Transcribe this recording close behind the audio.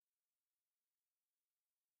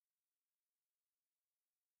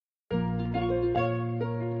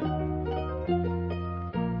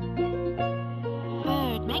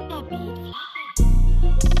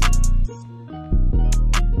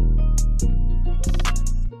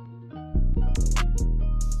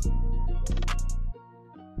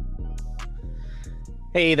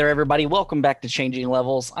Hey there, everybody. Welcome back to Changing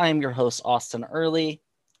Levels. I am your host, Austin Early.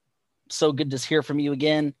 So good to hear from you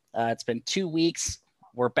again. It's been 2 weeks.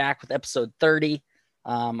 We're back with episode 30.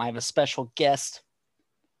 I have a special guest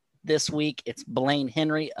this week. It's Blaine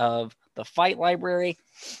Henry of the Fight Library.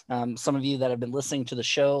 Some of you that have been listening to the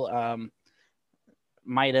show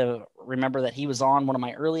might have remember that he was on one of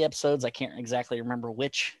my early episodes. I can't exactly remember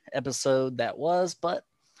which episode that was, but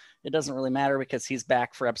it doesn't really matter because he's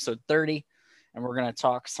back for episode 30. And we're going to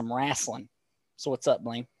talk some wrestling. So what's up,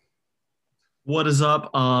 Blaine? What is up?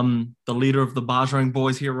 The leader of the Bajrang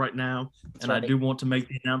Boys here right now. That's And right. I do want to make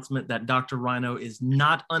the announcement that Dr. Rhino is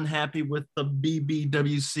not unhappy with the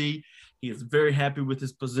BBWC. He is very happy with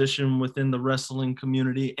his position within the wrestling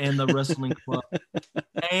community and the wrestling club.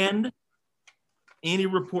 And any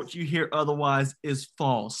report you hear otherwise is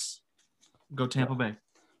false. Go Tampa Bay.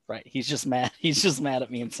 Right. He's just mad. He's just mad at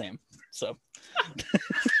me and Sam. So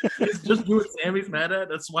It's just you and Sammy's mad at.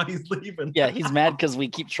 That's why he's leaving. yeah, he's mad because we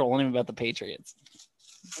keep trolling him about the Patriots.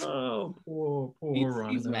 Oh, poor He's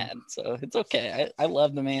Rhino. mad. So it's okay. I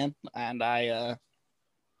love the man, and I'm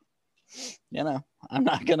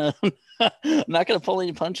not gonna I'm not gonna pull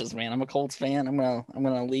any punches, man. I'm a Colts fan. I'm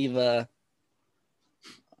gonna leave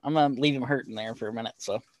him hurting there for a minute.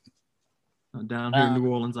 So Down here in New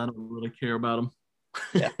Orleans, I don't really care about him.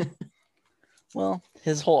 Yeah. Well,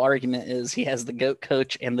 his whole argument is he has the GOAT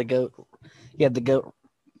coach and he had the GOAT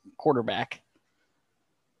quarterback.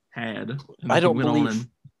 I don't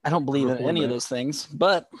believe in any of those things,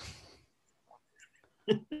 but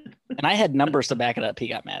and I had numbers to back it up. He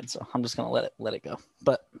got mad, so I'm just gonna let it go.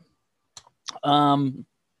 But Blaine,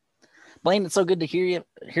 it's so good to hear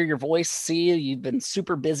your voice, see you. You've been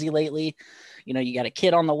super busy lately. You know, you got a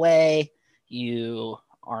kid on the way. You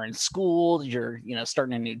are in school. You're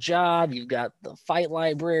starting a new job. You've got the Fight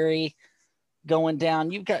Library going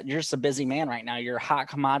down. You're just a busy man right now. You're a hot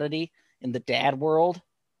commodity in the dad world.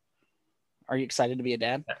 Are you excited to be a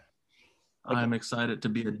dad? I'm excited to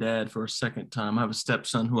be a dad for a second time. I have a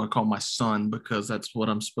stepson who I call my son because that's what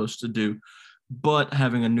I'm supposed to do. But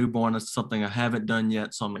having a newborn is something I haven't done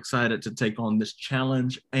yet. So I'm excited to take on this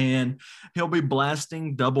challenge. And he'll be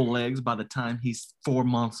blasting double legs by the time he's 4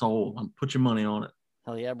 months old. Put your money on it.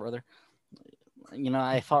 Hell yeah, brother.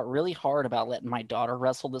 I thought really hard about letting my daughter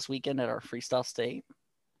wrestle this weekend at our freestyle state.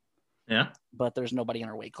 Yeah. But there's nobody in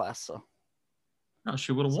her weight class, so. Oh,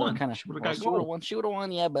 she would have won. She would have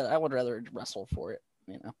won, yeah, but I would rather wrestle for it,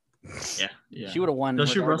 Yeah. She would have won. Does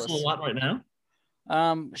she wrestle a lot right now?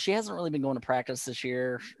 She hasn't really been going to practice this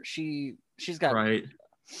year. She's got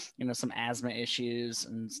some asthma issues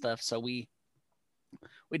and stuff, so we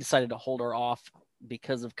decided to hold her off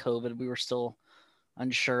because of COVID. We were still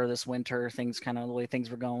unsure this winter, the way things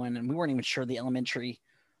were going, and we weren't even sure the elementary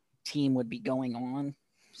team would be going on,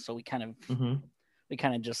 so we kind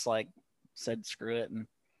of just like said screw it,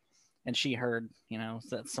 and she heard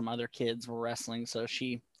that some other kids were wrestling, so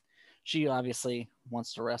she obviously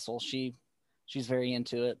wants to wrestle. She's very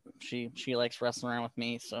into it. She likes wrestling around with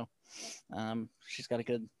me, so she's got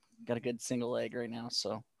a good single leg right now,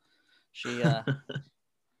 so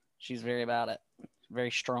she's very about it, very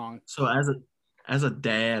strong. So as a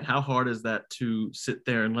dad, how hard is that to sit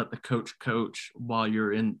there and let the coach while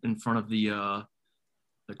you're in front of the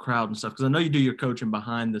crowd and stuff? Because I know you do your coaching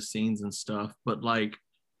behind the scenes and stuff, but like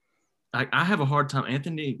I have a hard time.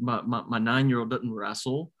 Anthony, my 9-year-old doesn't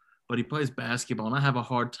wrestle, but he plays basketball, and I have a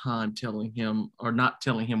hard time telling him or not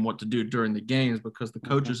telling him what to do during the games because the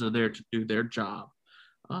coaches are there to do their job.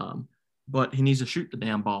 But he needs to shoot the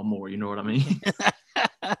damn ball more. You know what I mean?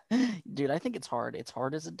 Dude, I think it's hard. It's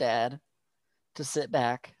hard as a dad to sit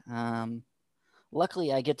back.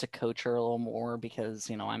 Luckily, I get to coach her a little more because,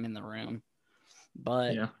 I'm in the room.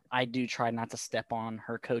 But yeah. I do try not to step on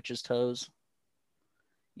her coach's toes,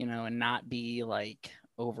 and not be like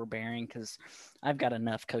overbearing because I've got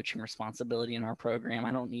enough coaching responsibility in our program.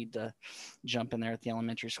 I don't need to jump in there with the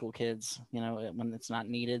elementary school kids, when it's not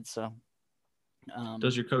needed. So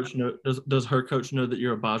does your coach know, does her coach know that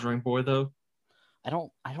you're a Bajrang boy though? I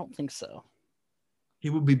don't think so. He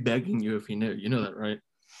would be begging you if he knew. You know that, right?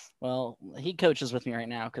 Well, he coaches with me right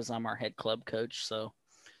now because I'm our head club coach. So,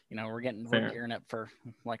 we're gearing up for,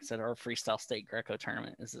 like I said, our freestyle state Greco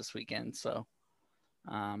tournament is this weekend. So,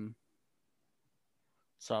 we're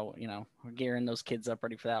gearing those kids up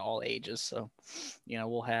ready for that, all ages. So,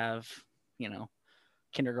 we'll have,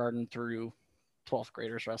 kindergarten through 12th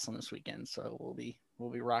graders wrestling this weekend. So we'll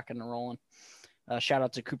be rocking and rolling. Shout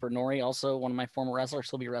out to Cooper Nori, also one of my former wrestlers.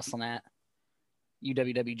 He'll be wrestling at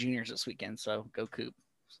UWW Juniors this weekend. So go Coop.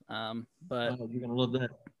 But you're gonna love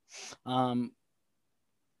that.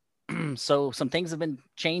 So some things have been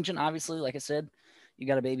changing. Obviously, like I said, you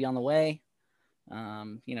got a baby on the way.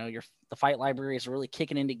 You know, the fight library is really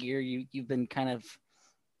kicking into gear. You've been kind of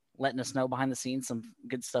letting us know behind the scenes some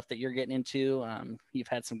good stuff that you're getting into. You've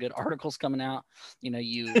had some good articles coming out. You know,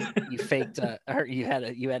 you faked or you had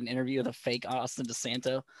an interview with a fake Austin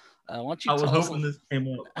DeSanto. Why don't you I was hoping this came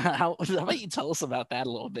up. How about you tell us about that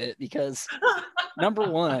a little bit? Because number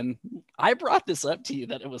one, I brought this up to you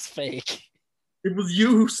that it was fake. It was you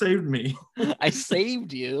who saved me. I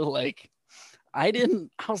saved you. Like, I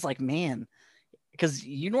was like, man, because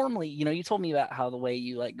you normally, you know, you told me about how the way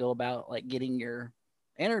you like go about like getting your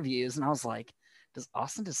interviews, and I was like, does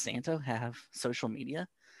Austin DeSanto have social media?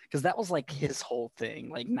 Because that was like his whole thing,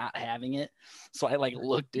 like not having it. So I like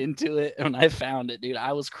looked into it, and when I found it, dude,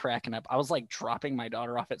 I was cracking up. I was like dropping my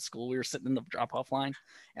daughter off at school. We were sitting in the drop-off line,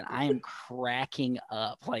 and I am cracking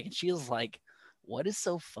up. Like, and she was like, what is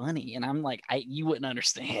so funny? And I'm like, you wouldn't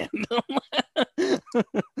understand.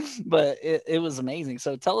 But it was amazing.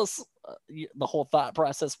 So tell us the whole thought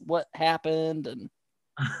process, what happened. And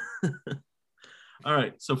all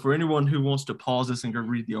right, so for anyone who wants to pause this and go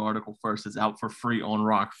read the article first, it's out for free on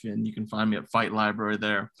Rockfin. You can find me at Fight Library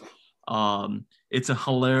there. It's a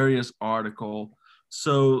hilarious article.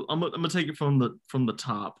 So I'm gonna take it from the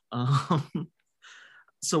top.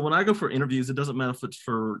 So when I go for interviews, it doesn't matter if it's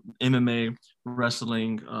for MMA,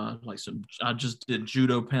 wrestling, I just did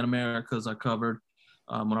judo Pan Americas I covered.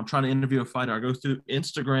 When I'm trying to interview a fighter, I go through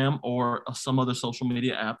Instagram or some other social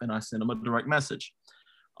media app, and I send them a direct message.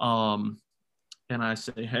 And I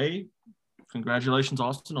say, hey, congratulations,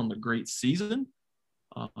 Austin, on the great season.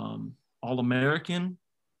 All-American.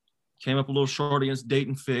 Came up a little short against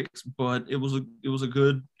Dayton Fix, but it was a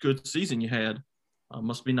good season you had.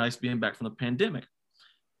 Must be nice being back from the pandemic.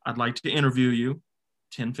 I'd like to interview you,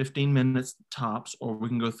 10, 15 minutes tops, or we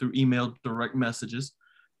can go through email direct messages,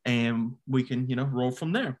 and we can, roll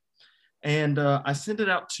from there. And I send it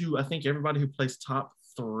out to, I think, everybody who plays top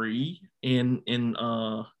 3 in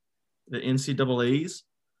the NCAAs,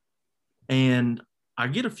 and I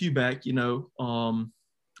get a few back.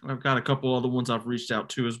 I've got a couple other ones I've reached out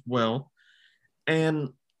to as well, and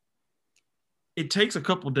it takes a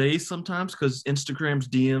couple days sometimes because Instagram's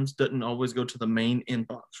DMs doesn't always go to the main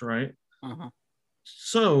inbox, right? Uh-huh.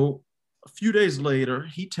 So a few days later,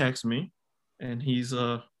 he texts me, and he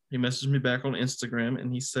messages me back on Instagram,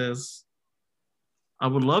 and he says, I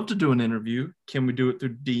would love to do an interview. Can we do it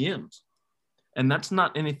through DMs? And that's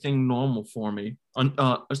not anything normal for me.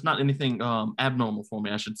 It's not anything abnormal for me,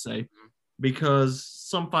 I should say, because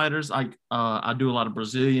some fighters, I do a lot of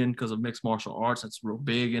Brazilian because of mixed martial arts. That's real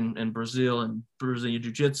big in Brazil, and Brazilian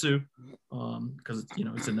Jiu-Jitsu, because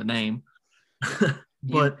it's in the name.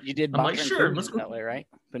 But you did I'm like, sure, let's go that way, right?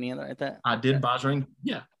 Puniendo like that. I did Bajrang.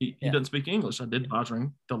 Yeah, he doesn't speak English. I did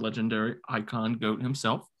Bajrang, the legendary icon goat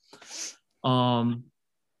himself.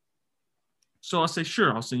 So I say,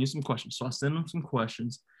 sure, I'll send you some questions. So I send him some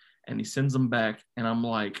questions, and he sends them back. And I'm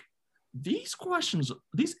like, these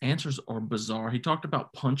answers are bizarre. He talked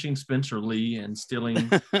about punching Spencer Lee and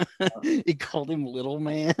stealing. He called him little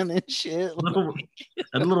man and shit.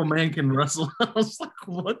 That little man can wrestle. I was like,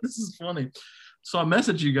 what? This is funny. So I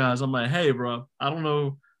message you guys. I'm like, hey, bro, I don't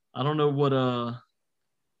know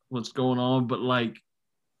what's going on, but like,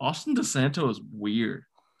 Austin DeSanto is weird.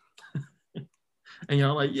 And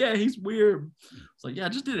y'all like, yeah, he's weird. It's like, yeah, I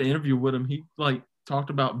just did an interview with him. He like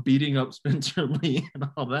talked about beating up Spencer Lee and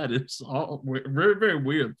all that. It's all very, very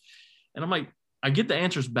weird. And I'm like, I get the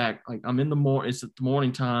answers back. Like, I'm in it's at the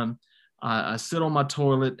morning time. I sit on my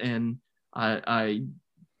toilet and I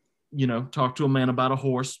talk to a man about a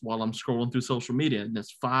horse while I'm scrolling through social media. And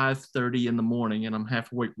it's 5:30 in the morning, and I'm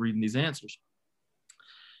half awake reading these answers.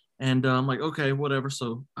 And I'm like, okay, whatever.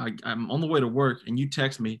 So I'm on the way to work, and you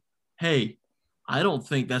text me, hey, I don't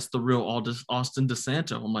think that's the real Austin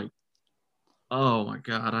DeSanto. I'm like, oh my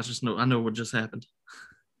God, I know what just happened.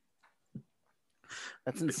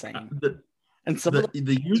 That's insane. And some of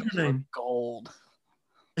the username gold.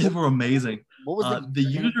 They were amazing. What was the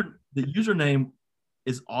username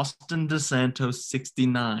is Austin DeSanto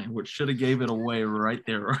 69, which should have gave it away right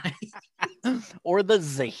there, right? Or the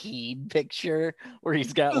Zahid picture where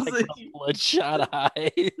he's got like bloodshot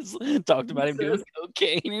eyes. Talked about him doing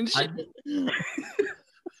cocaine and shit.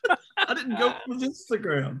 I didn't go with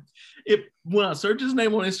Instagram. When I searched his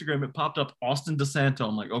name on Instagram, it popped up Austin DeSanto.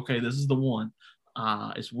 I'm like, okay, this is the one.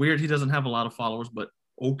 It's weird he doesn't have a lot of followers, but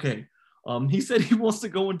okay. He said he wants to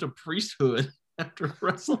go into priesthood after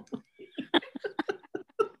wrestling.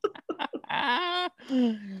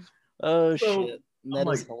 Shit. That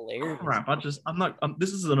is hilarious. Crap.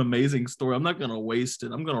 This is an amazing story. I'm not going to waste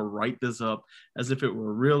it. I'm going to write this up as if it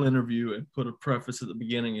were a real interview and put a preface at the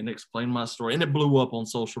beginning and explain my story. And it blew up on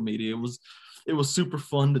social media. It was super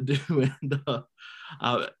fun to do. And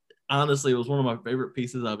honestly, it was one of my favorite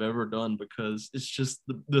pieces I've ever done because it's just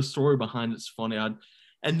the story behind it's funny.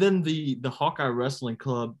 And then the Hawkeye Wrestling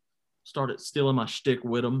Club started stealing my shtick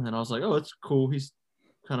with him. And I was like, oh, it's cool. He's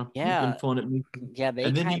kind of poking fun at me.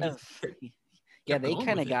 Yeah, they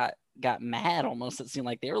kind of got mad almost. It seemed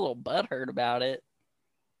like they were a little butthurt about it.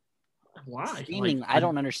 Why? Steaming, I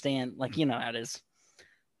don't understand. Like, you know how it is.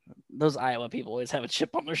 Those Iowa people always have a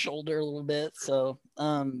chip on their shoulder a little bit. So,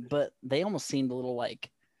 but they almost seemed a little like,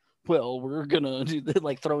 well, we're gonna do that,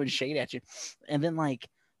 like throwing shade at you. And then like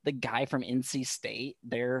the guy from NC State,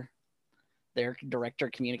 their director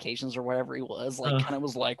of communications or whatever he was, like kind of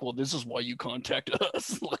was like, well, this is why you contact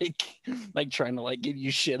us, like trying to like give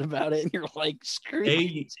you shit about it, and you're like, screw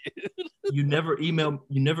you, dude. you never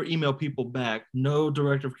email people back. No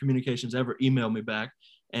director of communications ever emailed me back.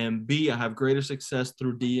 And B, I have greater success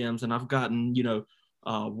through DMs, and I've gotten,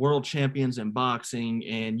 world champions in boxing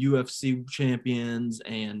and UFC champions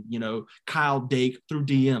and, Kyle Dake through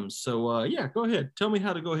DMs. So yeah, go ahead. Tell me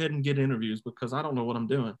how to go ahead and get interviews because I don't know what I'm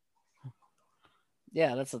doing.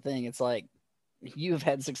 Yeah, that's the thing. It's like you've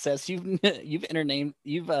had success. You've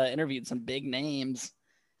interviewed some big names,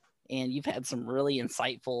 and you've had some really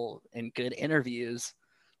insightful and good interviews.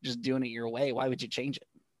 Just doing it your way. Why would you change it?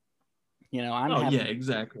 Yeah,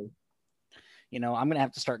 exactly. I'm gonna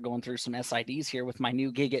have to start going through some SIDs here with my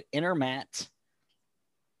new gig at Intermat.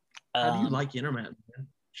 How do you like Intermat, man?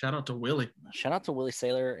 Shout out to Willie. Shout out to Willie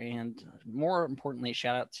Saylor, and more importantly,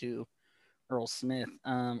 shout out to Earl Smith.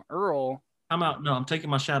 Earl. I'm taking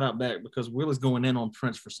my shout out back because Willie's going in on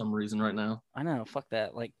Prince for some reason right now. I know, fuck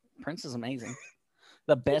that. Like, Prince is amazing.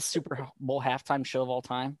 The best Super Bowl halftime show of all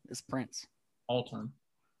time is Prince. All time.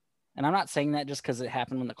 And I'm not saying that just because it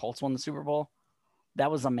happened when the Colts won the Super Bowl.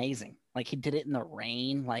 That was amazing. Like, he did it in the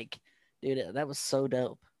rain. Like, dude, that was so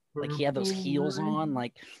dope. Like, he had those heels on.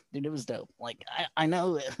 Like, dude, it was dope. Like, I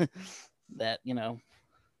know that,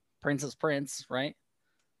 Prince is Prince, right?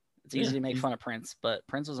 It's easy to make fun of Prince, but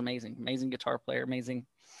Prince was amazing. Amazing guitar player, amazing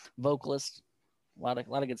vocalist. A lot of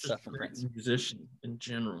good stuff from Prince. Musician in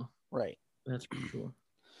general. Right. That's for sure.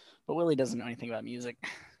 But Willie doesn't know anything about music.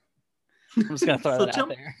 I'm just going to throw that out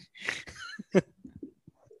there.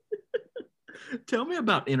 Tell me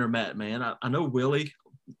about Intermat, man. I know Willie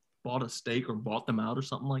bought a stake or bought them out or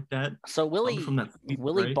something like that. So Willie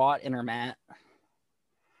bought Intermat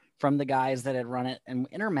from the guys that had run it. And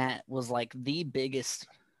Intermat was like the biggest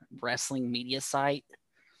wrestling media site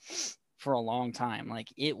for a long time. Like,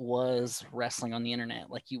 it was wrestling on the internet.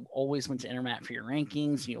 Like, you always went to Intermat for your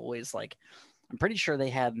rankings. You always, like, I'm pretty sure they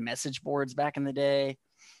had message boards back in the day.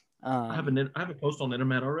 I have a post on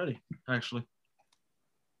Intermat already, actually.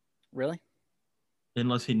 Really?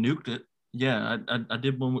 Unless he nuked it. Yeah, I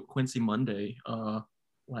did one with Quincy Monday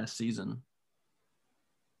last season.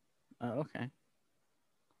 Oh, okay.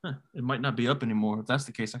 It might not be up anymore. If that's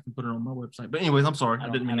the case, I can put it on my website. But anyways, I'm sorry. I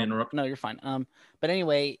didn't mean to interrupt. No, you're fine. But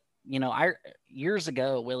anyway, years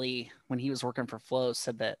ago, Willie, when he was working for Flow,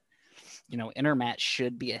 said that, Intermat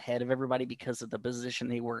should be ahead of everybody because of the position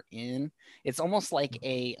they were in. It's almost like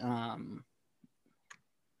a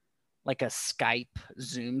Skype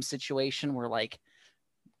Zoom situation where, like,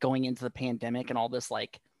 going into the pandemic and all this,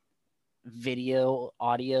 like, video,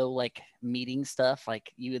 audio, like, meeting stuff,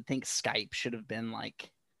 like, you would think Skype should have been, like,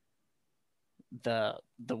 the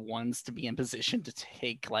ones to be in position to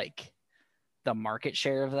take, like, the market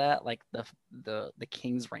share of that, like the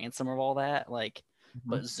king's ransom of all that, like,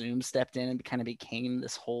 but Zoom stepped in and kind of became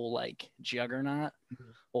this whole, like, juggernaut.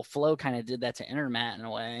 Well, Flow kind of did that to Intermat in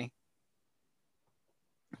a way.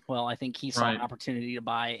 Well, I think he saw an opportunity to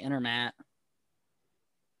buy Intermat,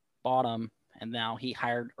 bought them, and now he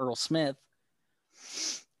hired Earl Smith,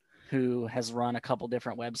 who has run a couple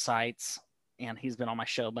different websites, and he's been on my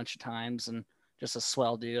show a bunch of times, and just a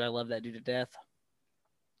swell dude. I love that dude to death.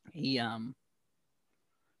 He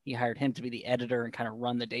hired him to be the editor and kind of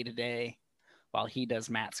run the day-to-day while he does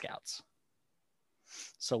Mat Scouts.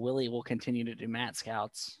 So Willie will continue to do Mat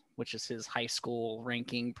Scouts, which is his high school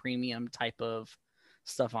ranking premium type of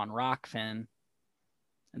stuff on Rockfin.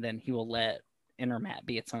 And then he will let Intermat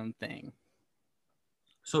be its own thing.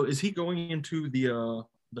 So is he going into the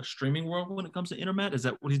streaming world when it comes to Intermat? Is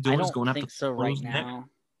that what he's doing? I don't think so right now.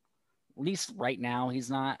 At least right now he's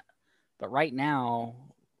not. But right now,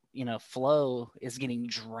 Flow is getting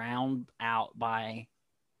drowned out by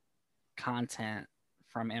content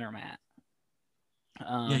from Intermat.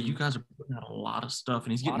 Yeah, you guys are putting out a lot of stuff,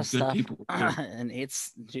 and he's getting good stuff. people. And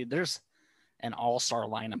dude, there's an all-star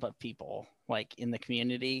lineup of people like in the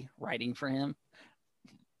community writing for him,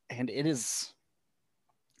 and it's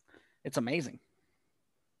amazing.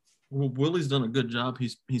 Well, Willie's done a good job.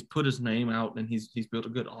 He's put his name out, and he's built a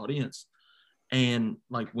good audience. And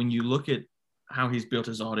like when you look at how he's built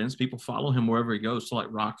his audience, people follow him wherever he goes. So like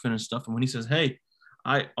Rockfin and stuff. And when he says, "Hey,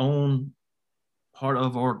 I own part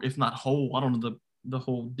of, or if not whole, I don't know the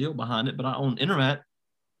whole deal behind it, but I own internet,"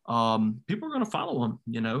 people are going to follow him,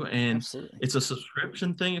 and Absolutely. It's a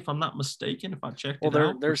subscription thing, if I'm not mistaken, if I checked it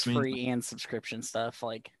out. There's free and subscription stuff.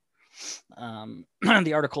 Like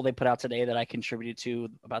the article they put out today that I contributed to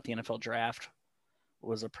about the NFL draft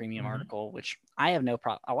was a premium article, which I have no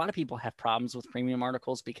problem. A lot of people have problems with premium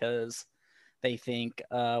articles because they think,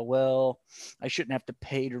 well, I shouldn't have to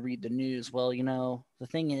pay to read the news. Well, the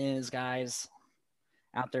thing is, guys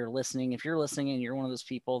out there listening, if you're listening and you're one of those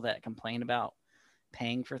people that complain about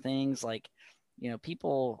paying for things, like,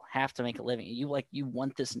 people have to make a living. You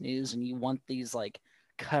want this news, and you want these like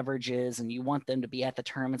coverages, and you want them to be at the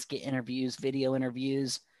tournaments, get interviews, video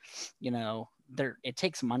interviews. It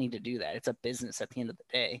takes money to do that. It's a business at the end of the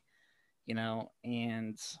day,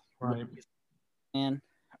 and right. And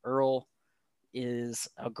Earl is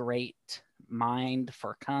a great mind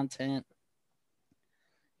for content,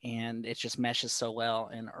 and it just meshes so well.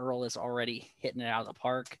 And Earl is already hitting it out of the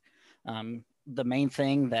park. The main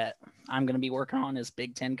thing that I'm going to be working on is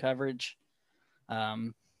Big Ten coverage.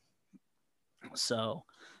 So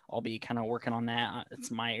I'll be kind of working on that.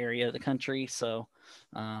 It's my area of the country. So,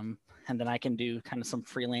 and then I can do kind of some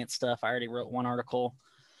freelance stuff. I already wrote one article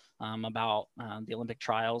about the Olympic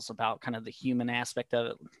trials, about kind of the human aspect of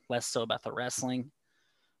it, less so about the wrestling.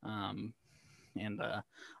 And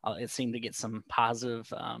it seemed to get some positive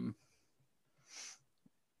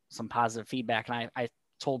feedback. And I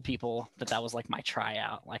told people that was like my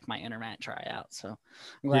tryout, like my internet tryout. So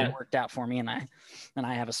I'm glad it worked out for me, and I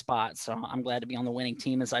have a spot. So I'm glad to be on the winning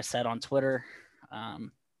team, as I said on Twitter.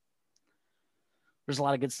 There's a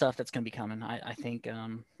lot of good stuff that's going to be coming. I think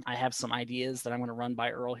I have some ideas that I'm going to run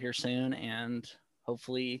by Earl here soon, and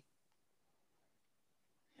hopefully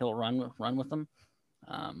he'll run with them.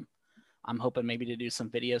 I'm hoping maybe to do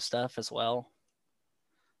some video stuff as well.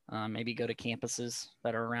 Maybe go to campuses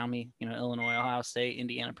that are around me, Illinois, Ohio State,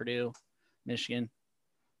 Indiana, Purdue, Michigan,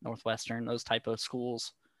 Northwestern, those type of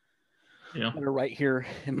schools that are right here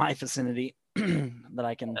in my vicinity that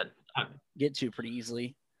I can get to pretty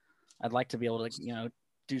easily. I'd like to be able to,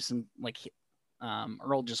 do some, like,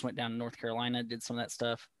 Earl just went down to North Carolina, did some of that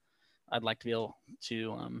stuff. I'd like to be able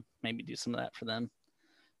to maybe do some of that for them.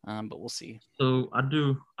 But we'll see. So I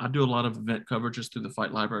do a lot of event coverages through the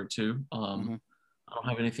Fight Library too. I don't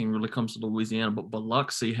have anything really comes to Louisiana, but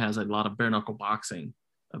Biloxi has a lot of bare knuckle boxing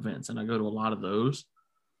events, and I go to a lot of those,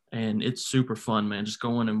 and it's super fun, man. Just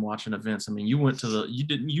going and watching events. I mean, you went to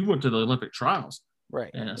the Olympic trials, right?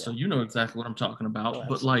 And so you know exactly what I'm talking about.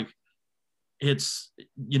 But like, it's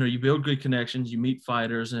you build good connections, you meet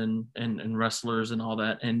fighters and wrestlers and all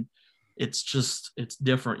that, and it's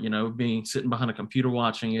different, being sitting behind a computer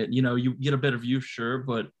watching it. You get a better view, sure,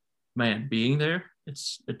 but man, being there,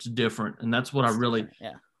 it's different. And that's what I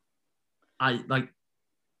like,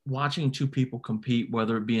 watching two people compete,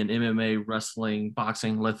 whether it be in MMA, wrestling,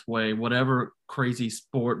 boxing, lethwei, whatever crazy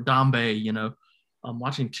sport, dambe,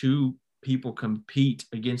 watching two people compete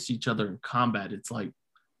against each other in combat. It's like,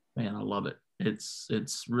 man, I love it. It's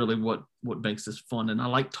really what makes this fun. And I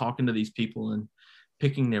like talking to these people and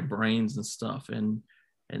picking their brains and stuff, and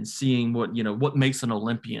seeing what makes an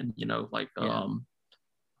Olympian,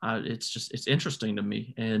 it's interesting to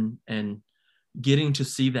me, and getting to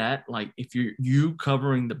see that, like, if you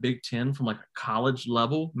covering the Big Ten from like a college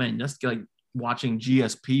level, man, that's like watching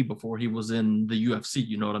GSP before he was in the UFC.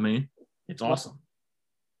 You know what I mean? It's awesome.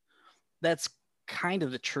 That's kind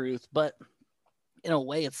of the truth, but in a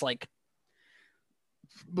way, it's like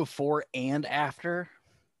before and after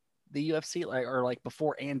the UFC, or like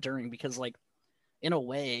before and during, because like in a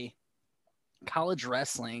way, college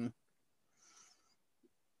wrestling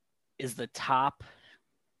is the top.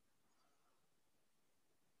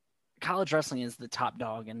 College wrestling is the top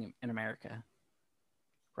dog in America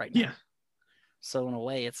right now. Yeah. So in a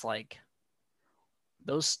way, it's like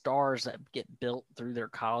those stars that get built through their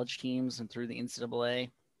college teams and through the NCAA,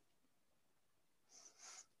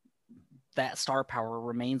 that star power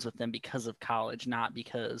remains with them because of college, not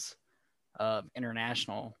because of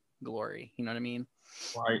international glory. You know what I mean?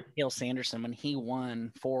 Right. Cael Sanderson, when he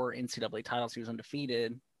won 4 NCAA titles, he was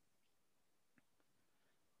undefeated.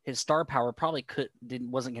 his star power probably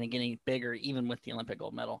wasn't going to get any bigger even with the Olympic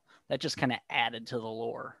gold medal. That just kind of added to the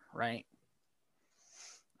lore, right?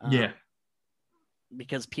 Yeah.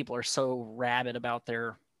 Because people are so rabid about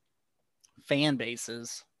their fan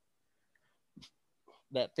bases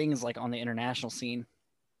that things like on the international scene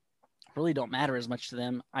really don't matter as much to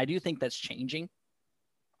them. I do think that's changing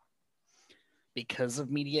because of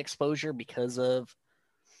media exposure, because of,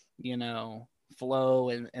 Flow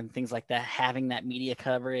and things like that, having that media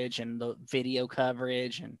coverage and the video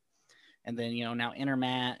coverage and then, now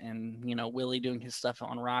Intermat and, Willie doing his stuff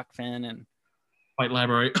on Rockfin and Fight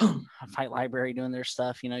Library doing their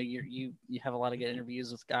stuff. You have a lot of good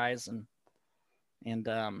interviews with guys and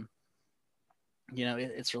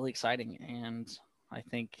it's really exciting. And I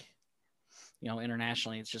think,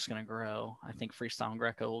 internationally, it's just going to grow. I think freestyle and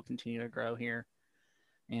Greco will continue to grow here.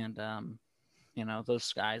 And,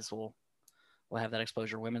 those guys will have that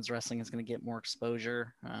exposure. Women's wrestling is going to get more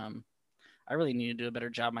exposure. I really need to do a better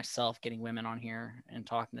job myself getting women on here and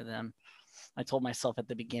talking to them. I told myself at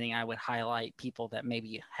the beginning I would highlight people that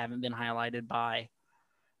maybe haven't been highlighted by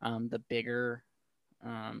the bigger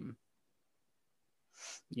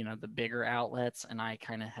outlets, and I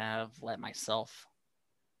kind of have let myself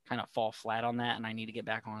kind of fall flat on that, and I need to get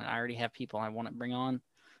back on it. I already have people I want to bring on,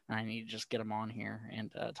 and I need to just get them on here and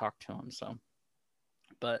talk to them. So,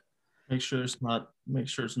 but make sure it's not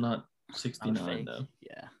 69 though.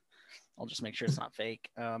 Yeah, I'll just make sure it's not fake.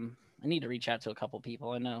 I need to reach out to a couple people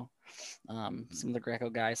I know. Some of the Greco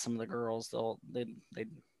guys, some of the girls,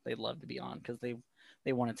 they'd love to be on because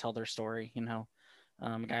they want to tell their story.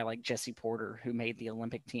 A guy like Jesse Porter, who made the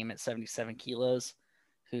Olympic team at 77 kilos,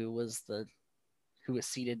 who was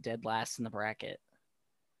seated dead last in the bracket.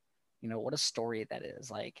 What a story that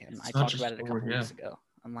is. Like, and I talked about it a couple weeks ago.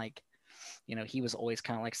 I'm like, he was always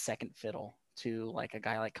kind of like second fiddle to like a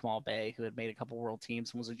guy like Kamal Bey, who had made a couple world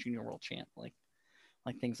teams and was a junior world champ. Like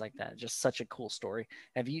things like that. Just such a cool story.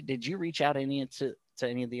 Did you reach out to any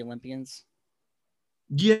of the Olympians?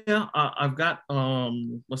 Yeah, I've got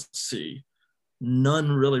let's see.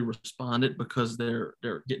 None really responded because they're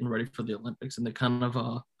getting ready for the Olympics and they kind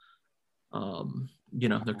of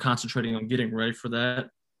they're concentrating on getting ready for that.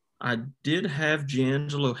 I did have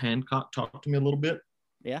Giangelo Hancock talk to me a little bit.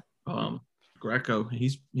 Yeah. Greco,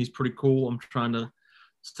 he's pretty cool. I'm trying to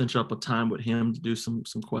cinch up a time with him to do some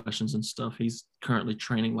questions and stuff. He's currently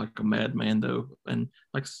training like a madman though, and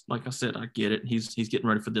like I said, I get it. He's getting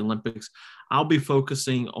ready for the Olympics. I'll be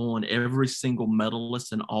focusing on every single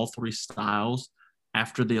medalist in all three styles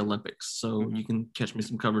after the Olympics, so you can catch me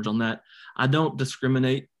some coverage on that. I don't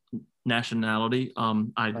discriminate nationality.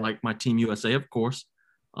 I like my Team USA, of course,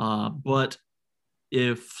 but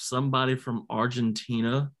if somebody from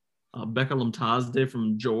Argentina, Becca Lamtazde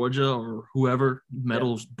from Georgia, or whoever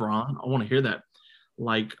medals bronze, I want to hear that.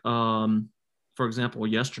 Like, for example,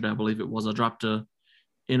 yesterday, I believe it was, I dropped a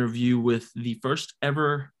interview with the first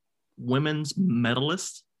ever women's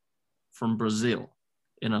medalist from Brazil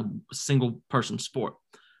in a single person sport.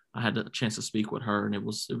 I had a chance to speak with her, and it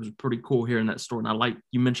was pretty cool hearing that story. And I like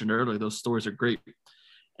you mentioned earlier, those stories are great.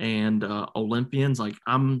 And Olympians, like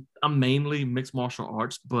I'm mainly mixed martial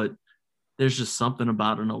arts, but there's just something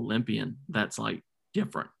about an Olympian that's like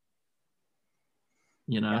different.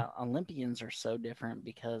 Yeah, Olympians are so different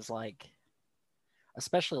because like,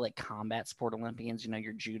 especially like combat sport Olympians,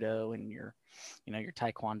 your judo and your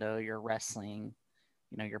taekwondo, your wrestling,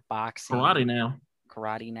 your boxing,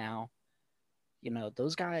 karate now.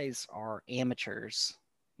 Those guys are amateurs.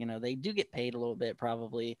 They do get paid a little bit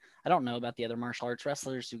probably. I don't know about the other martial arts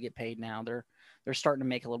wrestlers who get paid now. They're starting to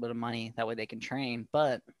make a little bit of money. That way they can train,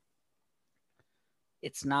 but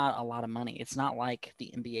it's not a lot of money. It's not like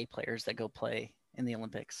the NBA players that go play in the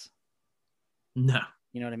Olympics. No.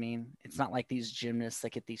 You know what I mean? It's not like these gymnasts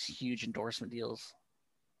that get these huge endorsement deals.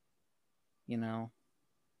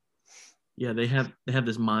 Yeah, they have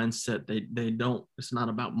this mindset. They don't. It's not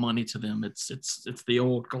about money to them. It's the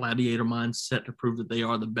old gladiator mindset to prove that they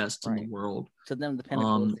are the best in the world. To them, the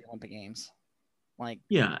pinnacle is the Olympic Games.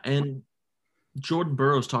 Yeah, and Jordan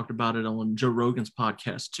Burroughs talked about it on Joe Rogan's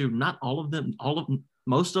podcast too. Not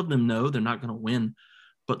most of them know they're not going to win,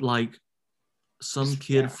 but like some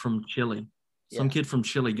kid from Chile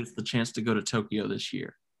gets the chance to go to Tokyo this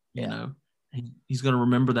year. He's going to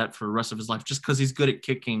remember that for the rest of his life just because he's good at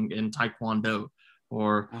kicking in Taekwondo.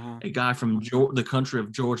 Or a guy from the country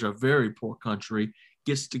of Georgia, a very poor country,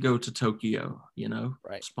 gets to go to Tokyo,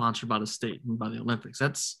 sponsored by the state and by the Olympics.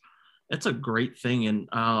 That's a great thing.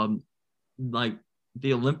 And like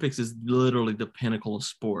the Olympics is literally the pinnacle of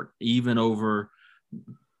sport, even over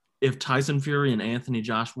if Tyson Fury and Anthony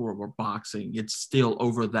Joshua were boxing, it's still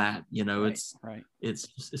over that. Right. It's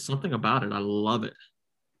something about it. I love it.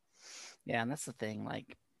 Yeah, and that's the thing.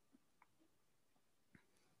 Like,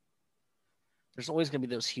 there's always going to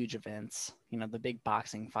be those huge events. The big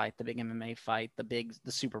boxing fight, the big MMA fight, the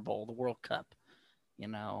Super Bowl, the World Cup.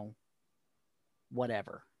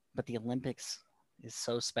 Whatever. But the Olympics is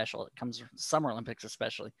so special. It comes Summer Olympics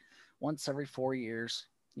especially. Once every 4 years,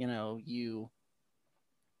 you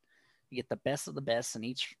get the best of the best in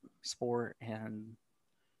each sport, and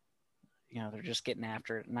they're just getting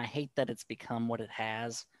after it. And I hate that it's become what it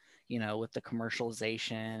has, with the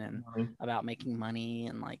commercialization and about making money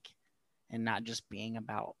and not just being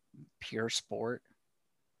about pure sport.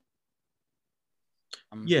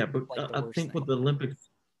 Yeah, but I think with the Olympics,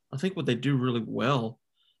 I think what they do really well,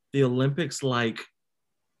 the Olympics, like,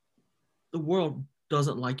 the world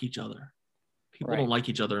doesn't like each other. People don't like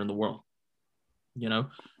each other in the world.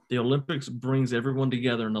 The Olympics brings everyone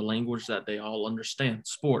together in a language that they all understand.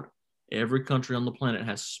 Sport. Every country on the planet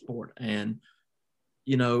has sport. And,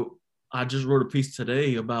 I just wrote a piece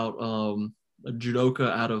today about a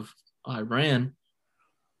judoka out of Iran.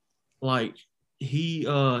 Like, he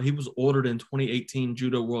was ordered in 2018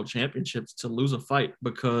 Judo World Championships to lose a fight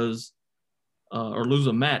or lose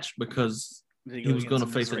a match because he was going to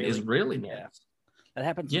face an Israeli man. Yeah. That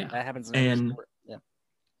happens. Yeah. That happens in every sport. Yeah.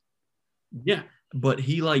 Yeah. But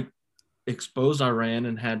he exposed Iran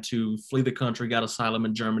and had to flee the country, got asylum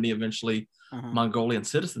in Germany, eventually Mongolian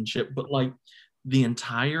citizenship. But the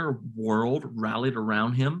entire world rallied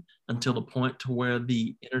around him until the point to where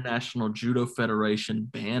the International Judo Federation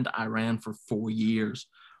banned Iran for 4 years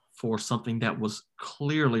for something that was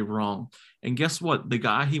clearly wrong. And guess what? The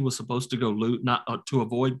guy he was supposed to go loot, not to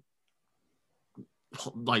avoid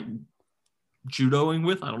judoing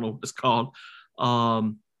with, I don't know what it's called.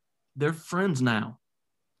 They're friends now.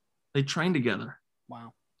 They train together.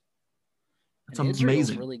 Wow. That's amazing.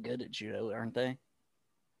 Israel's really good at judo, aren't they?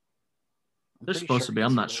 They're supposed to be.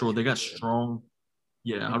 I'm not sure. They got strong.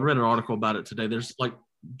 Yeah, I read an article about it today. There's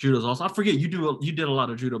judo's also. I forget you did a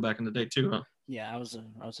lot of judo back in the day too, huh? Yeah, I was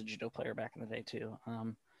a judo player back in the day too.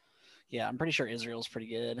 Yeah, I'm pretty sure Israel's pretty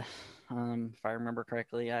good. If I remember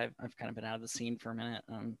correctly, I've kind of been out of the scene for a minute.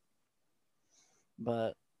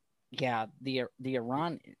 But yeah, the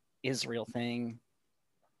Iran Israel thing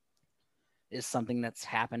is something that's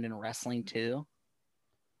happened in wrestling too.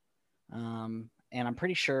 And I'm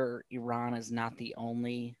pretty sure Iran is not the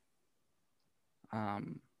only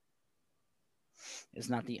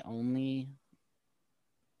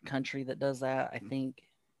country that does that. I think,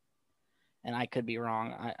 and I could be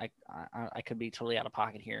wrong. I could be totally out of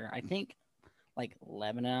pocket here. I think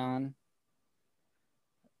Lebanon,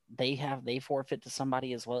 they forfeit to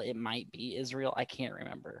somebody as well. It might be Israel. I can't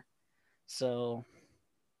remember. So,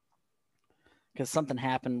 because something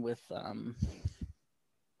happened with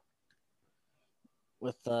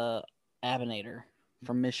Abinator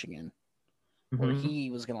from Michigan, where he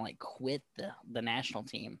was gonna quit the national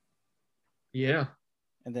team. Yeah.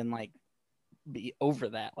 And then be over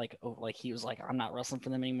that, he was I'm not wrestling for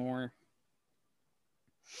them anymore.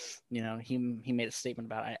 He made a statement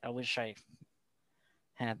about it. I wish I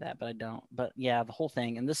had that, but I don't. But yeah, the whole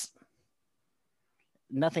thing, and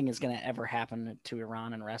nothing is gonna ever happen to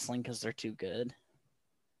Iran in wrestling because they're too good.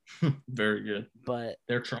 Very good. But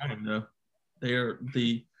they're trying though. They're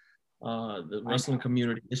the wrestling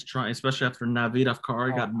community is trying, especially after Navid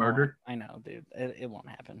Afkari got murdered. I know, dude. It won't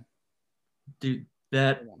happen. Dude,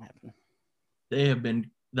 it won't happen. The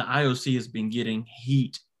IOC has been getting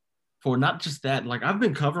heat for not just that. I've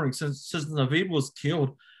been covering since Navid was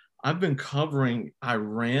killed. I've been covering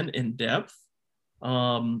Iran in depth.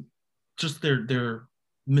 Just their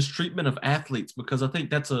mistreatment of athletes, because I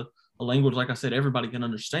think that's a language, like I said, everybody can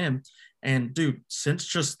understand. And dude,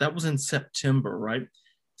 that was in September, right?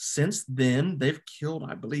 Since then, they've killed,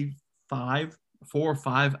 I believe, 4 or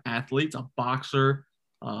 5 athletes, a boxer,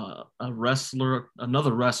 a wrestler,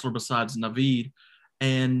 another wrestler besides Navid.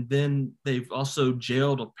 And then they've also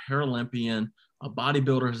jailed a Paralympian. A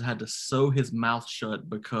bodybuilder has had to sew his mouth shut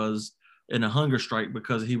in a hunger strike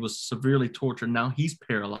because he was severely tortured. Now he's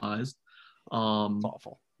paralyzed. It's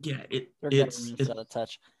awful. Yeah, it's out of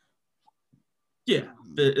touch. Yeah,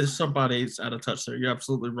 somebody's out of touch there. You're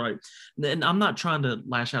absolutely right. And I'm not trying to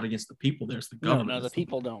lash out against the people. There's the government. No, the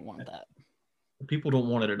people don't want that. The people don't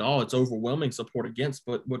want it at all. It's overwhelming support against,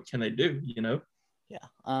 but what can they do, Yeah.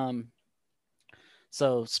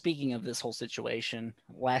 So speaking of this whole situation,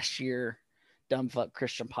 last year, dumbfuck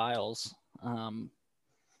Christian Piles,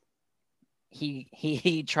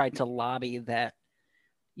 he tried to lobby that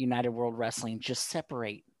United World Wrestling just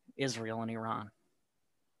separate Israel and Iran.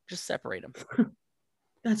 Just separate them.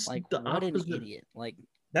 That's like the what opposite. an idiot. Like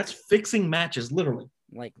that's fixing matches, literally.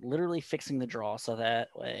 Like literally fixing the draw so that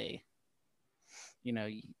way,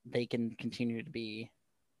 they can continue to be,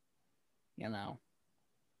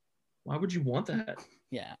 Why would you want that?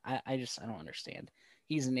 Yeah, I don't understand.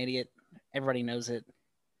 He's an idiot. Everybody knows it.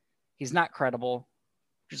 He's not credible.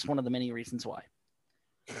 Just one of the many reasons why.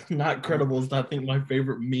 Not credible is, I think, my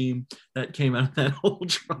favorite meme that came out of that whole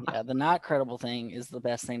trial. Yeah, the not credible thing is the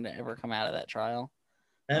best thing to ever come out of that trial.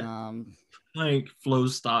 Like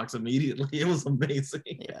flows stocks immediately. It was amazing.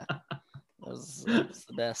 Yeah, that was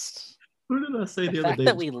the best. Who did I say the other fact day?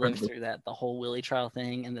 That we lived through that, the whole Willie trial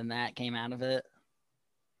thing, and then that came out of it.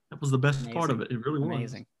 That was the best part of it. It really was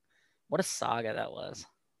amazing. What a saga that was.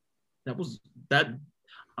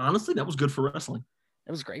 Honestly, that was good for wrestling.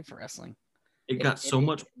 It was great for wrestling. It got so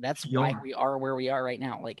much. That's why we are where we are right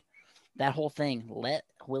now. Like that whole thing, let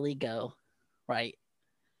Willie go, right?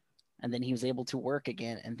 And then he was able to work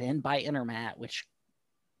again, and then by Intermat, which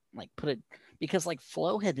because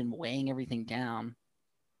Flow had been weighing everything down.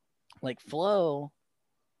 Like Flow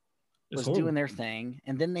was doing their thing,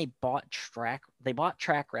 and then they bought track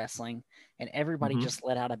wrestling, and everybody just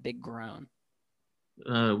let out a big groan.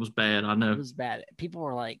 It was bad. I know. It was bad. People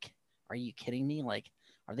were like, are you kidding me? Like,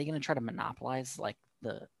 are they going to try to monopolize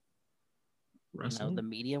the the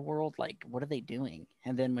media world? Like, what are they doing?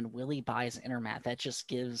 And then when Willie buys Intermat, that just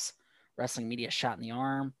gives wrestling media a shot in the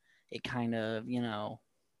arm. It kind of,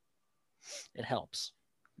 it helps.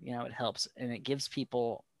 It helps, and it gives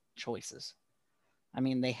people choices. I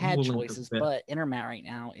mean, they had choices, but Intermat right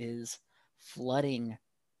now is flooding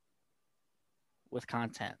with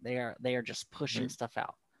content. They are just pushing stuff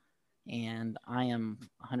out, and I am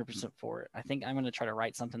 100% for it. I think I'm going to try to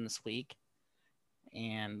write something this week,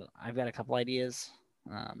 and I've got a couple ideas.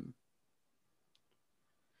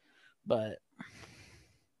 But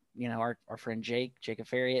our friend Jacob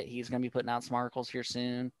Farriott, he's going to be putting out some articles here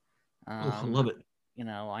soon. I love it.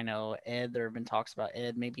 I know Ed, there have been talks about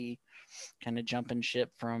Ed maybe kind of jumping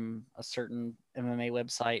ship from a certain MMA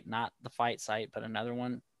website, not the fight site, but another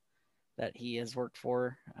one that he has worked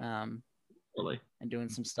for, really, and doing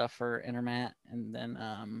some stuff for Intermat. And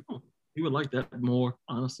then he would like that more,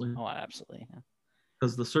 honestly. Oh, absolutely.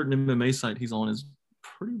 Because the certain MMA site he's on is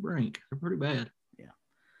pretty rank. They're pretty bad. Yeah.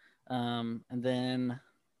 And then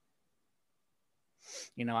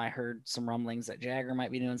I heard some rumblings that Jagger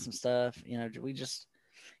might be doing some stuff. We just,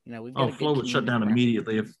 we've got Flow would shut down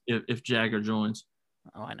immediately if Jagger joins.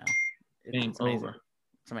 Oh, I know. Game over.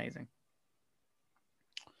 It's amazing.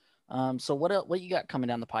 So what you got coming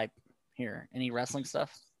down the pipe here? Any wrestling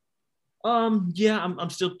stuff? Yeah, I'm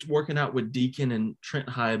still working out with Deacon and Trent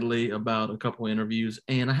Hidley about a couple of interviews,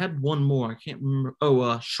 and I had one more. I can't remember.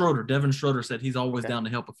 Oh, Schroeder, Devin Schroeder said he's always down to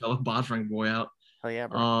help a fellow Bosring boy out. Oh yeah,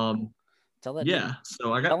 bro. Tell that. Yeah,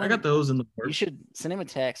 so I got those in the works. You should send him a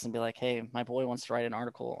text and be like, "Hey, my boy wants to write an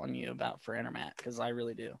article on you for Intermat," because I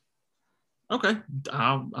really do. Okay,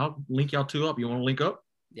 I'll link y'all two up. You want to link up?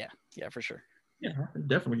 Yeah, for sure. Yeah, I can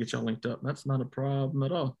definitely get y'all linked up. That's not a problem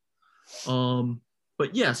at all.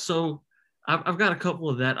 But yeah, so I've got a couple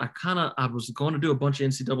of that. I was going to do a bunch of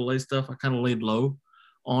NCAA stuff. I kind of laid low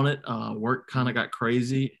on it. Work kind of got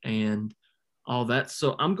crazy and all that.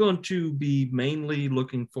 So I'm going to be mainly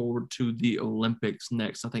looking forward to the Olympics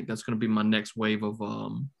next. I think that's going to be my next wave of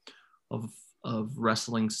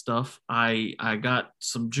wrestling stuff. I got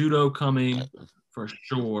some judo coming for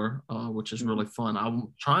sure, which is really fun.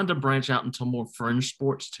 I'm trying to branch out into more fringe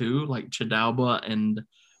sports too, like Chidalba and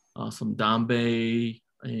some Dambe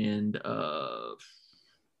and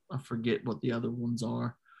I forget what the other ones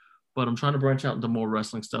are. But I'm trying to branch out into more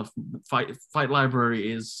wrestling stuff. Fight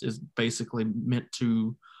Library is basically meant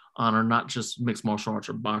to honor not just mixed martial arts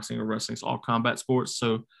or boxing or wrestling, it's all combat sports.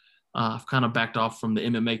 So I've kind of backed off from the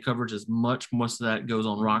MMA coverage as much. Most of that goes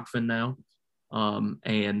on Rockfin now.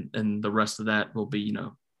 And the rest of that will be,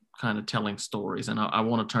 kind of telling stories. And I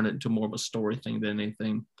want to turn it into more of a story thing than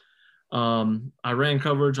anything. I ran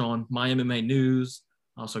coverage on My MMA News.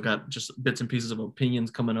 Also got just bits and pieces of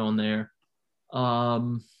opinions coming on there.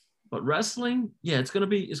 But wrestling, yeah, it's gonna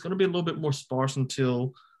be a little bit more sparse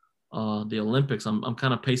until the Olympics. I'm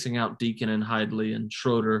kind of pacing out Deacon and Hidley and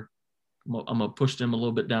Schroeder. I'm gonna push them a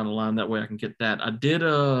little bit down the line. That way I can get that. I did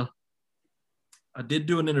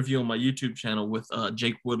do an interview on my YouTube channel with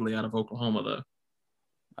Jake Woodley out of Oklahoma, though.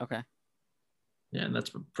 Okay. Yeah, and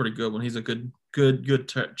that's a pretty good one. He's a good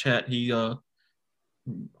chat. He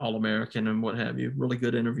All-American and what have you. Really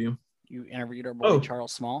good interview. You interviewed our boy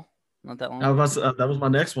Charles Small not that long ago? That was my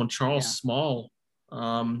next one. Charles Small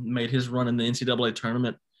made his run in the NCAA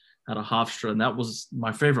tournament out of Hofstra, and that was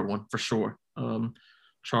my favorite one for sure.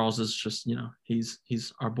 Charles is just,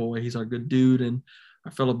 he's our boy. He's our good dude and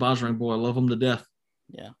our fellow Bajrang boy. I love him to death.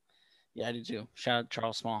 Yeah. Yeah, I do too. Shout out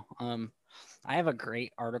Charles Small. I have a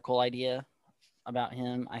great article idea about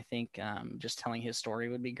him. I think just telling his story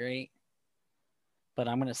would be great. But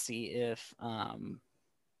I'm going to see if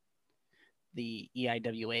the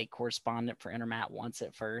EIWA correspondent for Intermat wants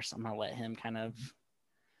it first. I'm going to let him kind of,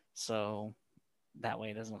 so that way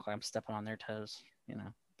it doesn't look like I'm stepping on their toes,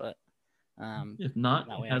 But if not,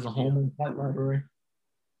 it has a home in Fight Library.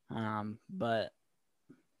 But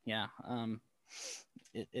yeah,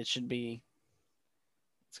 it should be.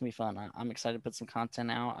 It's gonna be fun. I'm excited to put some content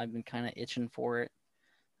out. I've been kind of itching for it,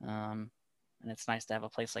 and it's nice to have a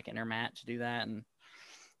place like Intermat to do that.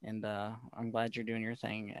 And I'm glad you're doing your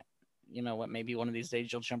thing. You know what? Maybe one of these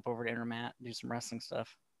days you'll jump over to Intermat, do some wrestling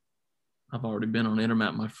stuff. I've already been on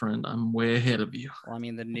Intermat, my friend. I'm way ahead of you. Well, I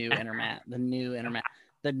mean the new Intermat,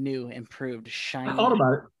 the new improved shiny. I thought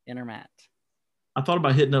about it. Intermat. I thought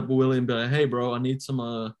about hitting up Willie and be like, "Hey, bro, I need some.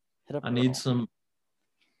 I need some."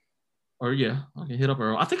 Or yeah, I can hit up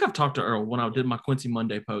Earl. I think I've talked to Earl when I did my Quincy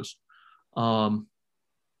Monday post. I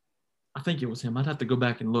think it was him. I'd have to go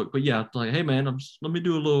back and look. But yeah, like, hey man, let me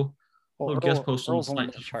do a little guest post on the site.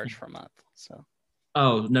 Only charge for a month, so.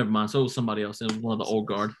 Oh, never mind. So it was somebody else. It was one of the old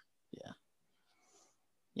guard. Yeah.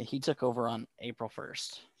 Yeah, he took over on April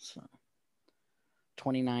 1st. So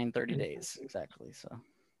 30 days exactly. So.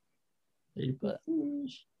 But,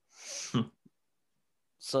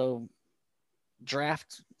 so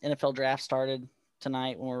NFL draft started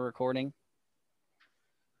tonight when we're recording.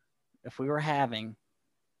 If we were having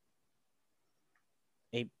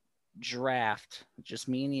a draft, just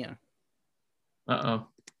me and you.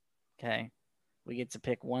 Okay. We get to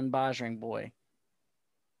pick one Bajrang boy.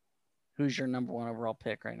 Who's your number one overall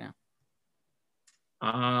pick right now?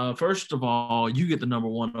 First of all, you get the number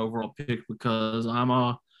one overall pick because I'm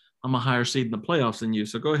a higher seed in the playoffs than you.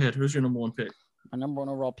 So go ahead. Who's your number one pick? My number one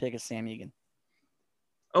overall pick is Sam Egan.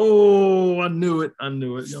 Oh, I knew it.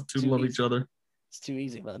 Y'all two love each other. It's too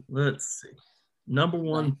easy, bud. Let's see. Number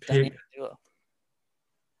one pick.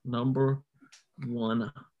 Number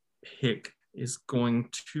one pick is going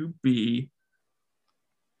to be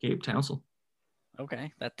Gabe Townsend.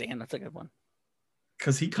 Okay, that's a good one.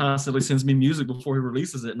 Because he constantly sends me music before he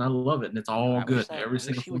releases it, and I love it, and it's all good. Every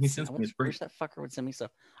single thing he sends me is great. I wish that fucker would send me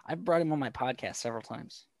stuff. I've brought him on my podcast several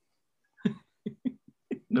times.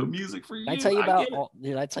 No music for you. Did I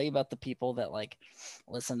tell you about the people that like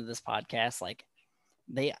listen to this podcast? Like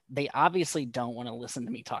they obviously don't want to listen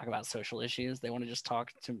to me talk about social issues. They want to just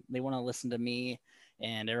they want to listen to me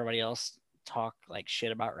and everybody else talk like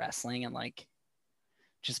shit about wrestling and like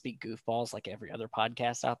just be goofballs like every other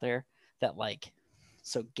podcast out there. That like,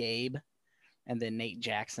 so Gabe and then Nate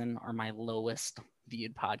Jackson are my lowest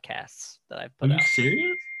viewed podcasts that I've put out. Are you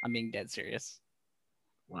serious? I'm being dead serious.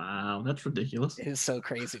 Wow, that's ridiculous. It is so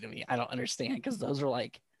crazy to me. I don't understand because those are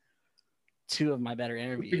like two of my better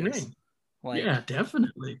interviews. Like, yeah,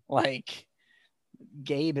 definitely. Like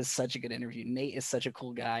Gabe is such a good interview. Nate is such a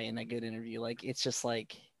cool guy and a good interview. Like it's just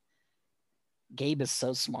like Gabe is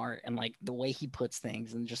so smart and like the way he puts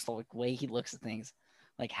things and just the way he looks at things.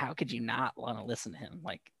 Like how could you not want to listen to him?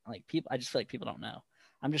 Like people, I just feel like people don't know.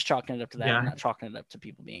 I'm just chalking it up to that. Yeah. I'm not chalking it up to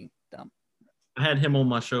people being dumb. I had him on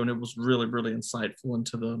my show, and it was really, really insightful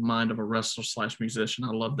into the mind of a wrestler / musician.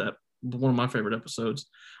 I love that. One of my favorite episodes.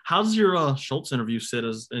 How's your Schultz interview sit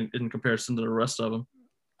as in comparison to the rest of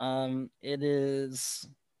them? It is.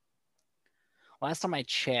 Last time I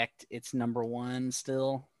checked, it's number one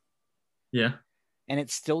still. Yeah. And it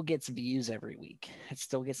still gets views every week. It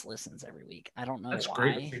still gets listens every week. I don't know. That's why.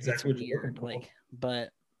 Great. That's exactly it's weird. Like,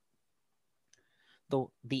 but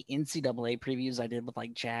the NCAA previews I did with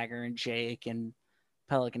like Jagger and Jake and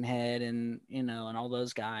Pelican Head and and all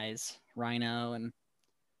those guys, Rhino, and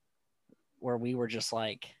where we were just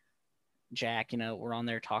like Jack, we're on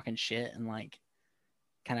there talking shit and like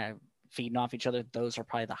kind of feeding off each other. Those are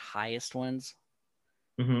probably the highest ones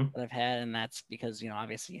that I've had, and that's because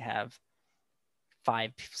obviously you have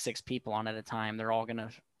 5-6 people on at a time. They're all gonna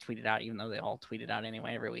tweet it out, even though they all tweet it out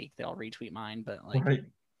anyway every week. They all retweet mine, but like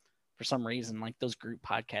for some reason, like those group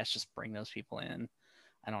podcasts just bring those people in.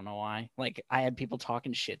 I don't know why. Like I had people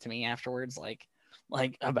talking shit to me afterwards, like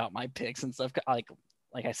about my picks and stuff.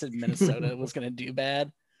 Like I said, Minnesota was gonna do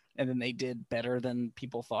bad, and then they did better than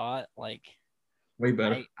people thought. Like way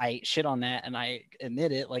better. I shit on that, and I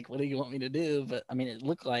admit it. Like, what do you want me to do? But I mean, it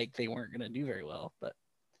looked like they weren't gonna do very well, but.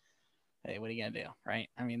 Hey, what are you gonna do, right?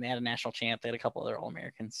 I mean, they had a national champ. They had a couple other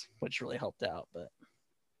All-Americans, which really helped out. But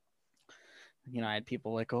I had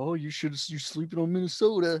people like, "Oh, you're sleeping on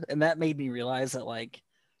Minnesota," and that made me realize that like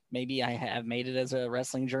maybe I have made it as a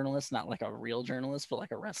wrestling journalist, not like a real journalist, but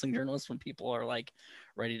like a wrestling journalist when people are like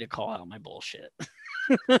ready to call out my bullshit.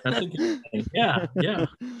 That's a good thing. Yeah, yeah.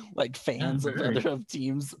 Like fans of other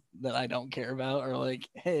teams that I don't care about are like,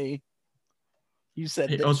 hey, you said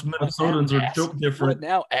that. Us Minnesotans are built different. What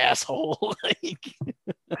now, asshole? Like,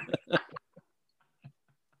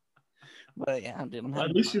 but yeah, dude,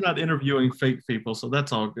 at least you're not interviewing fake people, so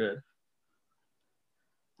that's all good.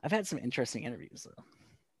 I've had some interesting interviews though.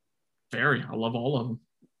 Very. I love all of them.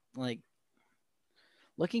 Like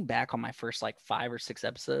looking back on my first like 5 or 6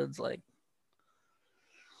 episodes, like,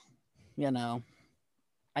 you know,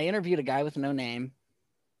 I interviewed a guy with no name.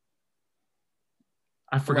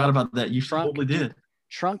 I forgot about that. You totally did.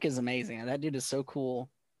 Trunk is amazing. That dude is so cool.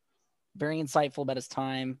 Very insightful about his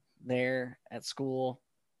time there at school.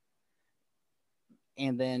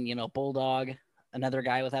 And then, you know, Bulldog, another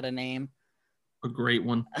guy without a name. A great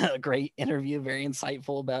one. A great interview, very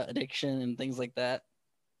insightful about addiction and things like that.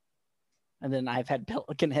 And then I've had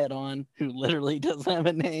Pelican Head on, who literally doesn't have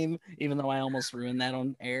a name, even though I almost ruined that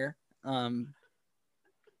on air. I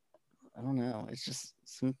don't know. It's just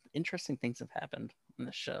some interesting things have happened in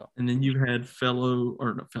the show. And then you've had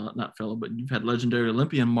not fellow, but you've had legendary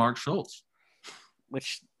Olympian Mark Schultz,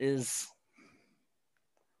 which is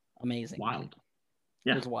amazing. Wild.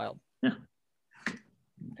 Yeah. It was wild. Yeah.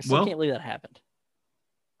 I still can't believe that happened.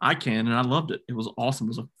 I can, and I loved it. It was awesome.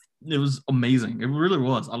 It was amazing. It really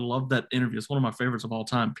was. I love that interview. It's one of my favorites of all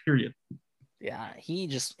time, period. Yeah, he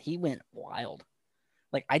went wild.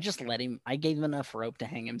 Like, I just let him, I gave him enough rope to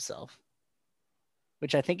hang himself,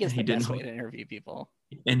 which I think is the best way to interview people.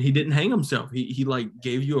 And he didn't hang himself. He like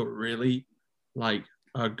gave you a really like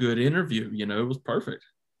a good interview. You know, it was perfect.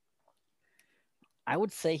 I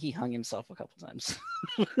would say he hung himself a couple times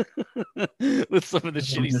with some of the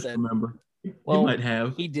shit he said. Well, he might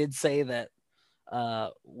have. He did say that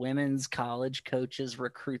women's college coaches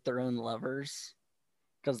recruit their own lovers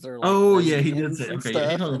because they're like, he did say okay,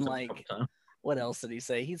 stuff. Yeah, and like, what else did he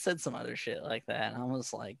say? He said some other shit like that. And I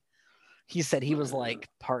was like, he said he was like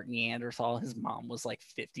part Neanderthal. His mom was like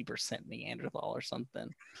 50% Neanderthal or something.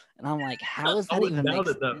 And I'm like, how does that even make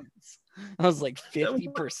sense? I was like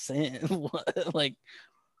 50%. What? Like,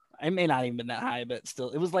 I may not even been that high, but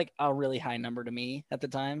still, it was like a really high number to me at the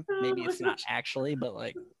time. Maybe it's not actually, but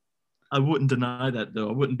like, I wouldn't deny that though.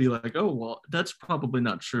 I wouldn't be like, oh well, that's probably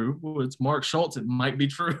not true. Well, it's Mark Schultz. It might be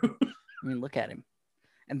true. I mean, look at him.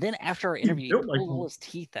 And then after our interview, he pulled all his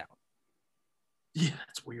teeth out. Yeah,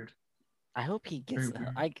 that's weird. I hope he gets.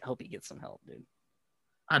 I hope he gets some help, dude.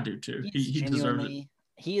 I do too. He deserves it.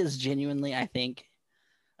 He is genuinely, I think,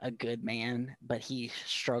 a good man, but he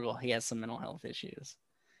has some mental health issues,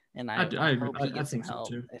 and I hope he gets some help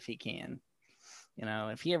if he can. You know,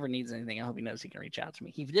 if he ever needs anything, I hope he knows he can reach out to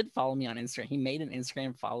me. He did follow me on Instagram. He made an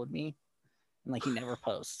Instagram, followed me, and like he never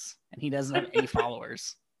posts, and he doesn't have any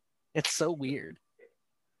followers. It's so weird.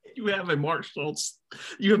 You have a Mark Schultz.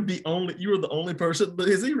 You are the only person. But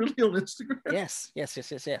is he really on Instagram? Yes.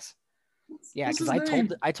 Yeah, because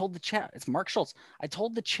I told the chat it's Mark Schultz. I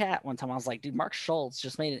told the chat one time, I was like, dude, Mark Schultz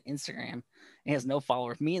just made an Instagram. He has no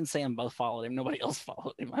followers. Me and Sam both followed him. Nobody else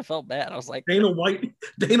followed him. I felt bad. I was like, Dana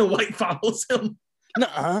White follows him.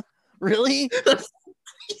 Nuh-uh. Really?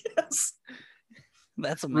 Yes.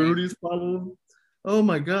 That's amazing. Rudy's following him. Oh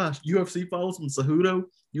my gosh. UFC follows him. Cejudo,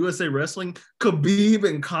 USA Wrestling, Khabib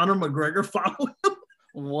and Conor McGregor follow him.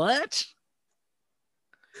 What?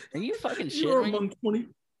 Are you fucking shitting me?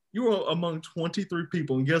 You were among 23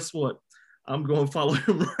 people, and guess what? I'm going to follow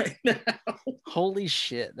him right now. Holy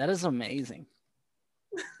shit. That is amazing.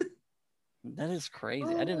 That is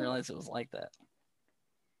crazy. I didn't realize it was like that.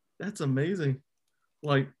 That's amazing.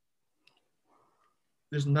 Like,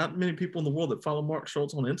 there's not many people in the world that follow Mark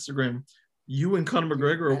Schultz on Instagram. You and Conor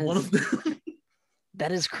McGregor are one of them.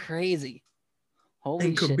 That is crazy. Holy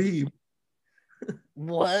and Khabib. Shit.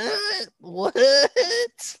 What?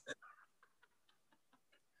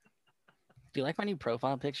 Do you like my new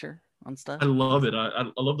profile picture on stuff? I love it. I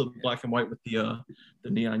love the black and white with the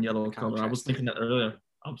neon yellow color. I was thinking that earlier.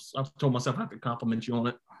 I've told myself I have to compliment you on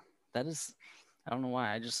it. That is, I don't know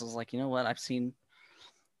why. I just was like, you know what? I've seen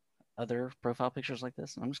other profile pictures like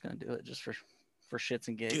this, and I'm just gonna do it just for shits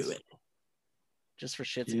and gigs. Do it. Just for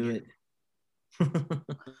shits and gigs.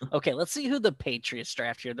 Okay, let's see who the Patriots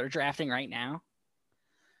draft here. They're drafting right now.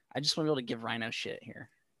 I just want to be able to give Rhino shit here.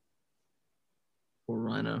 Poor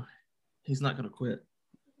Rhino. He's not going to quit.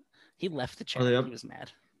 He left the chat. He was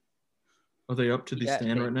mad. Are they up to the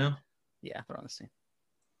stand right now? Yeah, they're on the stand.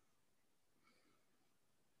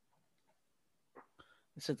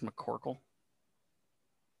 This is McCorkle.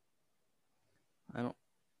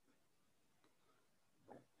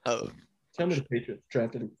 Oh, tell me the Patriots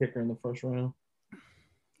drafted a kicker in the first round.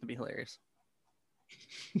 That'd be hilarious.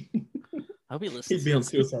 I hope he listens. He'd be on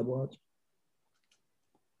suicide watch.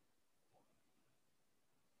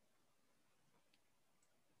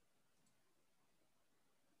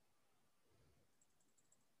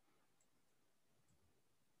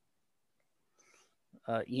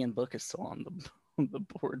 Ian Book is still on the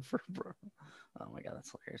board for bro. Oh my god,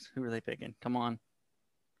 that's hilarious. Who are they picking? Come on.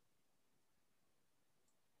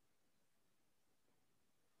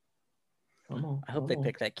 I hope they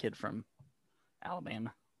pick that kid from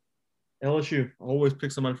Alabama. LSU. Always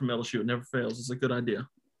pick somebody from LSU. It never fails. It's a good idea.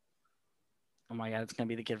 Oh my god, it's gonna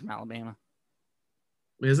be the kid from Alabama.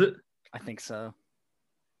 Is it? I think so.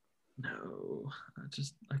 No,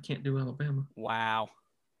 I can't do Alabama. Wow.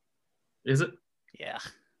 Is it? Yeah.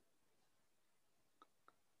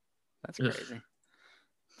 That's crazy. Ugh.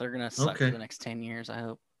 They're gonna suck for the next 10 years, I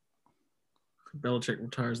hope. Belichick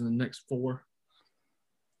retires in the next 4.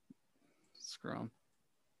 Screw them.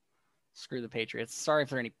 Screw the Patriots. Sorry if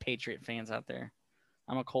there are any Patriot fans out there.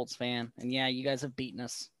 I'm a Colts fan. And yeah, you guys have beaten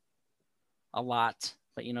us a lot.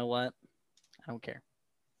 But you know what? I don't care.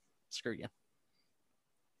 Screw you.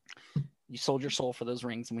 You sold your soul for those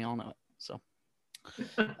rings, and we all know it. So,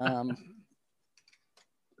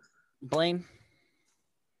 Blaine,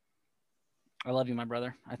 I love you, my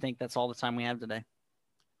brother. I think that's all the time we have today.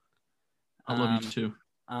 I love you too.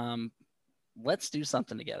 Let's do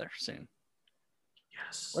something together soon.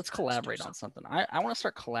 Yes. Let's collaborate on something. I want to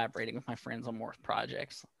start collaborating with my friends on more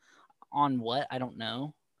projects. On what? I don't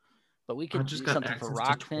know. But we could do something for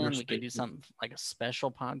Rockfin. We could do something like a special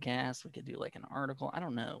podcast. We could do like an article. I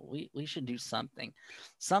don't know. We should do something.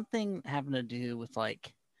 Something having to do with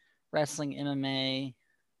like wrestling, MMA.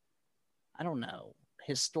 I don't know.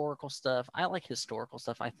 Historical stuff. I like historical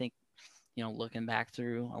stuff. I think, looking back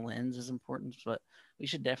through a lens is important, but we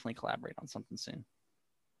should definitely collaborate on something soon.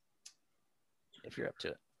 If you're up to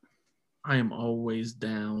it. I am always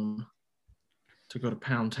down to go to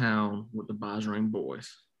Pound Town with the Bozrang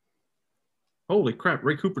boys. Holy crap,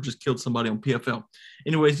 Ray Cooper just killed somebody on PFL.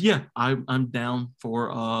 Anyways, yeah, I'm down for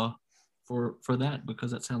that because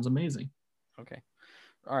that sounds amazing. Okay.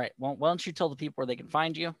 All right. Well, why don't you tell the people where they can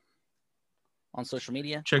find you on social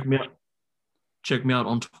media? Check me out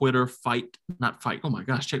on Twitter, Oh my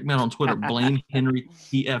gosh, check me out on Twitter, Blaine Henry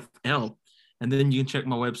PFL. And then you can check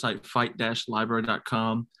my website,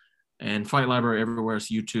 fight-library.com, and Fight Library everywhere.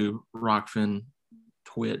 It's YouTube, Rockfin,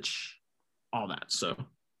 Twitch, all that. So.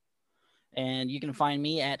 And you can find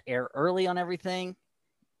me at Air Early on everything.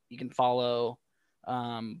 You can follow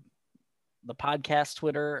the podcast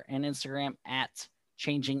Twitter and Instagram at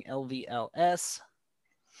ChangingLVLS.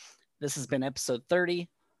 This has been episode 30.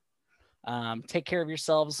 Take care of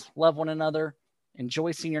yourselves. Love one another.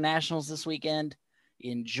 Enjoy Senior Nationals this weekend.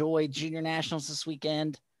 Enjoy Junior Nationals this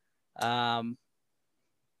weekend. We'll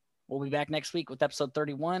be back next week with episode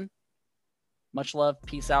 31. Much love.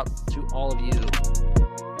 Peace out to all of you.